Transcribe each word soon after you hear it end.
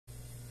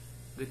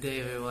Good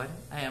day everyone,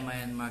 I am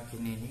Ian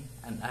Markinini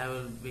and I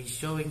will be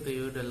showing to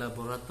you the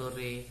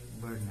laboratory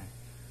burner.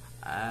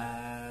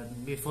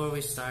 Before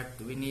we start,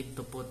 we need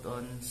to put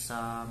on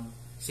some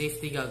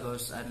safety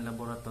goggles and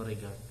laboratory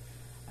gun.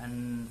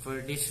 And for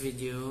this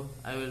video,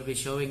 I will be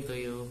showing to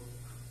you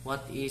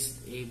what is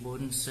a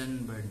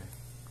Bunsen burner.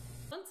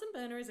 Bunsen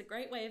burner is a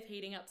great way of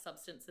heating up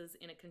substances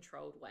in a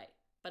controlled way,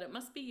 but it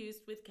must be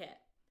used with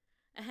care.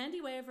 A handy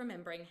way of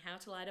remembering how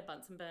to light a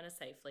Bunsen burner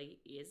safely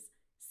is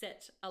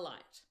set a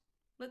light.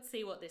 Let's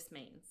see what this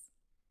means.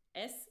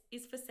 S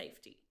is for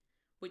safety,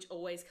 which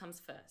always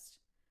comes first.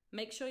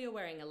 Make sure you're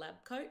wearing a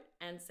lab coat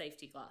and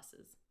safety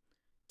glasses.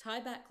 Tie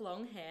back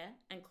long hair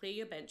and clear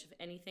your bench of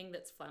anything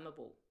that's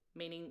flammable,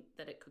 meaning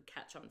that it could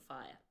catch on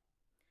fire.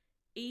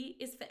 E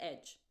is for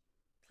edge.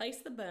 Place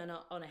the burner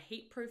on a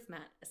heat-proof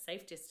mat a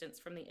safe distance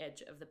from the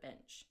edge of the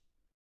bench.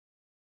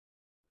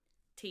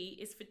 T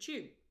is for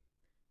tube.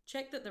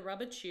 Check that the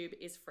rubber tube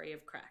is free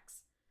of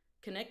cracks.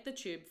 Connect the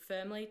tube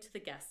firmly to the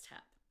gas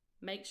tap.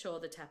 Make sure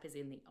the tap is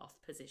in the off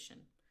position.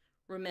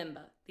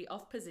 Remember, the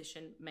off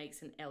position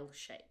makes an L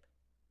shape.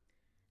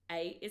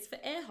 A is for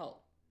air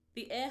hole.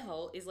 The air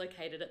hole is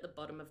located at the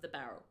bottom of the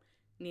barrel,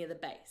 near the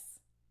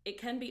base.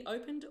 It can be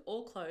opened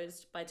or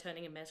closed by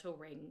turning a metal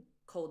ring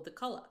called the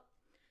collar.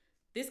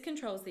 This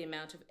controls the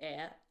amount of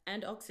air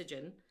and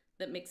oxygen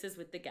that mixes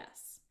with the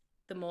gas.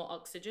 The more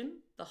oxygen,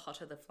 the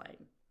hotter the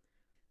flame.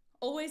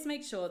 Always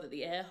make sure that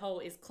the air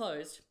hole is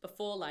closed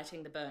before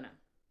lighting the burner.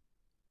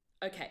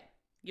 Okay,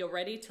 you're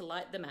ready to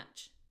light the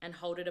match and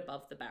hold it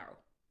above the barrel.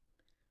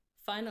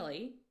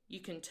 Finally, you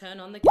can turn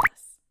on the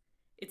gas.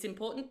 It's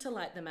important to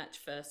light the match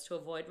first to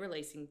avoid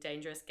releasing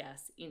dangerous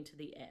gas into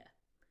the air.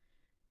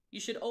 You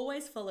should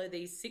always follow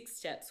these 6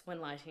 steps when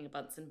lighting a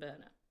Bunsen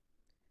burner.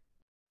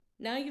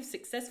 Now you've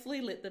successfully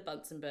lit the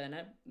Bunsen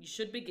burner, you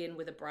should begin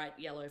with a bright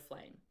yellow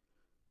flame.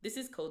 This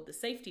is called the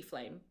safety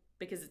flame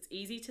because it's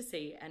easy to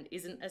see and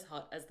isn't as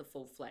hot as the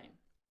full flame.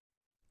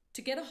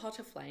 To get a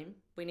hotter flame,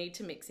 we need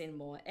to mix in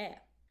more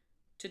air.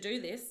 To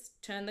do this,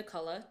 turn the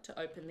collar to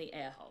open the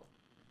air hole.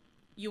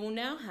 You will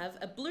now have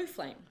a blue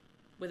flame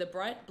with a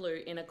bright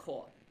blue inner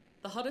core.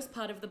 The hottest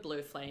part of the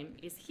blue flame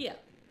is here,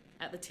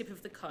 at the tip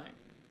of the cone.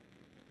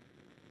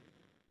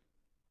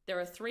 There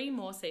are 3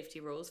 more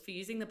safety rules for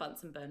using the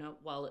Bunsen burner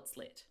while it's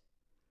lit.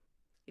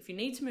 If you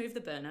need to move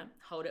the burner,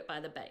 hold it by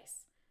the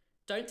base.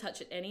 Don't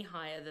touch it any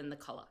higher than the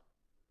collar.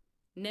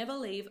 Never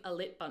leave a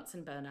lit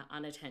Bunsen burner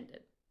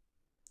unattended.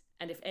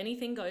 And if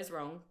anything goes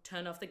wrong,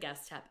 turn off the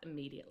gas tap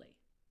immediately.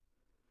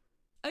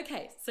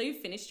 Okay, so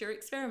you've finished your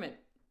experiment.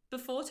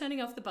 Before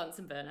turning off the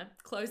Bunsen burner,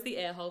 close the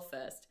air hole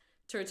first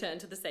to return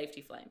to the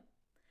safety flame.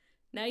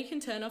 Now you can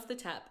turn off the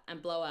tap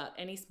and blow out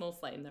any small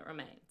flame that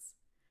remains.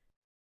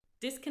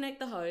 Disconnect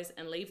the hose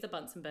and leave the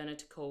Bunsen burner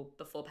to cool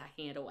before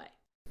packing it away.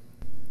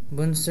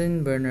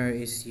 Bunsen burner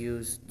is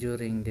used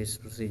during this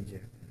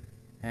procedure.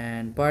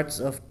 And parts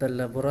of the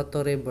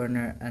laboratory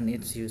burner and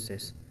its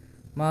uses.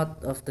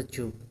 Mouth of the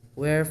tube,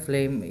 where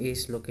flame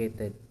is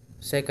located.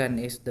 Second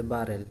is the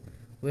barrel,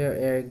 where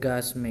air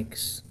gas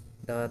mix.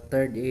 The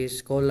third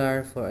is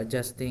collar for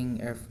adjusting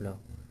airflow,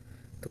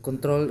 to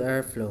control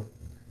airflow.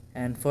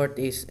 And fourth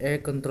is air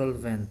control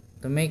vent,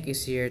 to make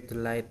easier to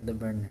light the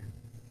burner.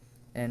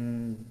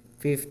 And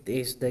fifth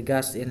is the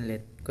gas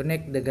inlet,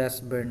 connect the gas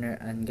burner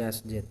and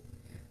gas jet.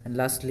 And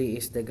lastly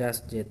is the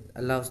gas jet,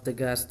 allows the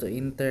gas to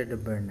enter the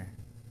burner.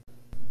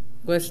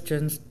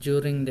 Questions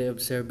during the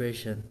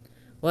observation.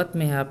 What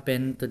may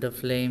happen to the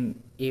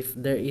flame if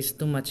there is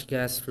too much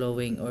gas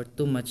flowing or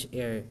too much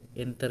air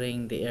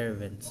entering the air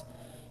vents?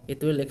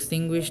 It will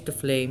extinguish the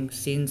flame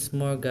since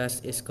more gas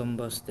is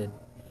combusted.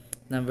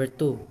 Number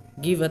 2.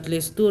 Give at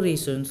least 2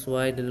 reasons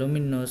why the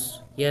luminous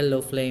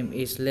yellow flame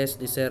is less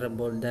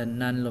desirable than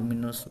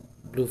non-luminous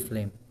blue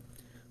flame.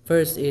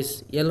 First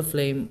is yellow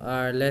flame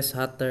are less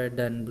hotter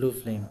than blue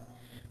flame.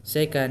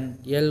 Second,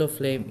 yellow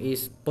flame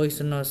is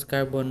poisonous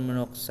carbon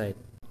monoxide.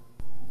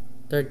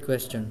 Third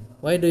question.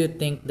 Why do you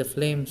think the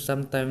flame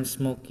sometimes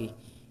smoky?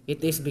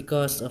 It is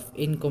because of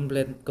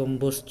incomplete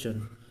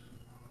combustion.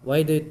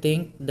 Why do you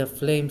think the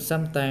flame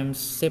sometimes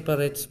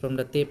separates from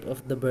the tip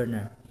of the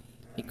burner?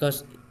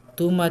 Because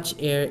too much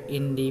air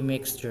in the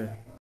mixture.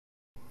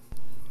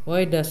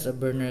 Why does a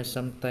burner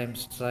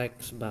sometimes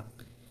strikes back?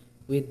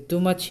 With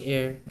too much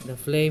air, the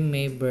flame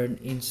may burn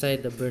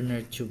inside the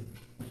burner tube.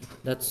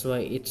 That's why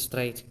it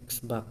strikes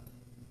back.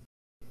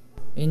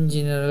 In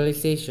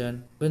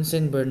generalization,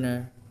 Bunsen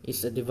burner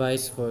is a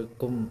device for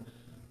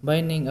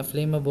combining a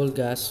flammable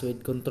gas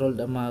with controlled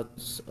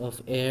amounts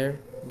of air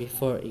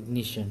before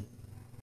ignition.